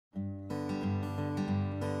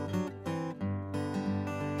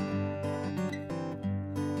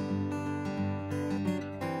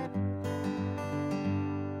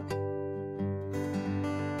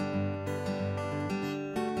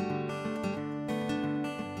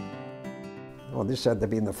Well, this had to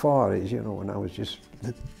be in the 40s, you know, when I was just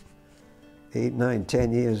 8, 9,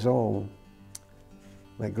 10 years old.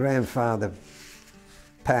 My grandfather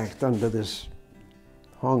packed under this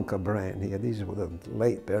Honker brand here. These were the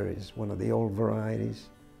late berries, one of the old varieties.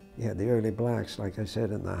 You had the early blacks, like I said,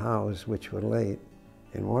 in the house, which were late.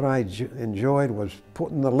 And what I enjoyed was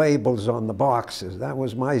putting the labels on the boxes. That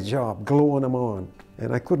was my job, gluing them on.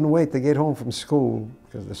 And I couldn't wait to get home from school,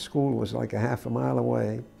 because the school was like a half a mile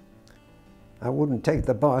away. I wouldn't take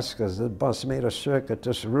the bus, because the bus made a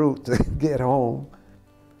circuitous route to get home.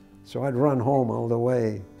 So I'd run home all the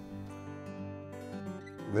way.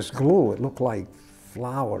 It was glue. It looked like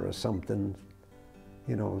flour or something,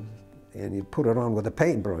 you know, and you put it on with a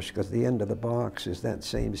paintbrush, because the end of the box is that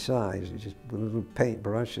same size. You just put a little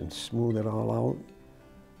paintbrush and smooth it all out.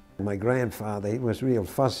 My grandfather, he was real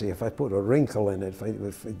fussy. If I put a wrinkle in it,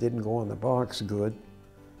 if it didn't go on the box good,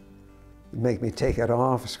 he'd make me take it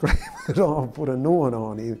off, scrape it off, put a new one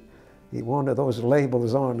on. He wanted those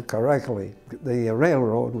labels on correctly. The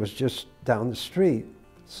railroad was just down the street,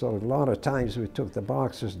 so a lot of times we took the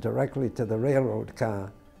boxes directly to the railroad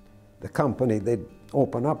car. The company, they'd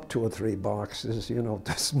open up 2 or 3 boxes, you know,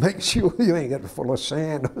 to make sure you ain't get full of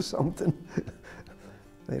sand or something.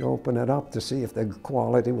 They'd open it up to see if the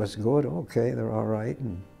quality was good. Okay, they're all right,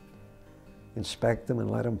 and inspect them and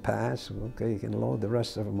let them pass. Okay, you can load the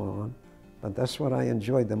rest of them on. But that's what I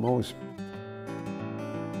enjoyed the most.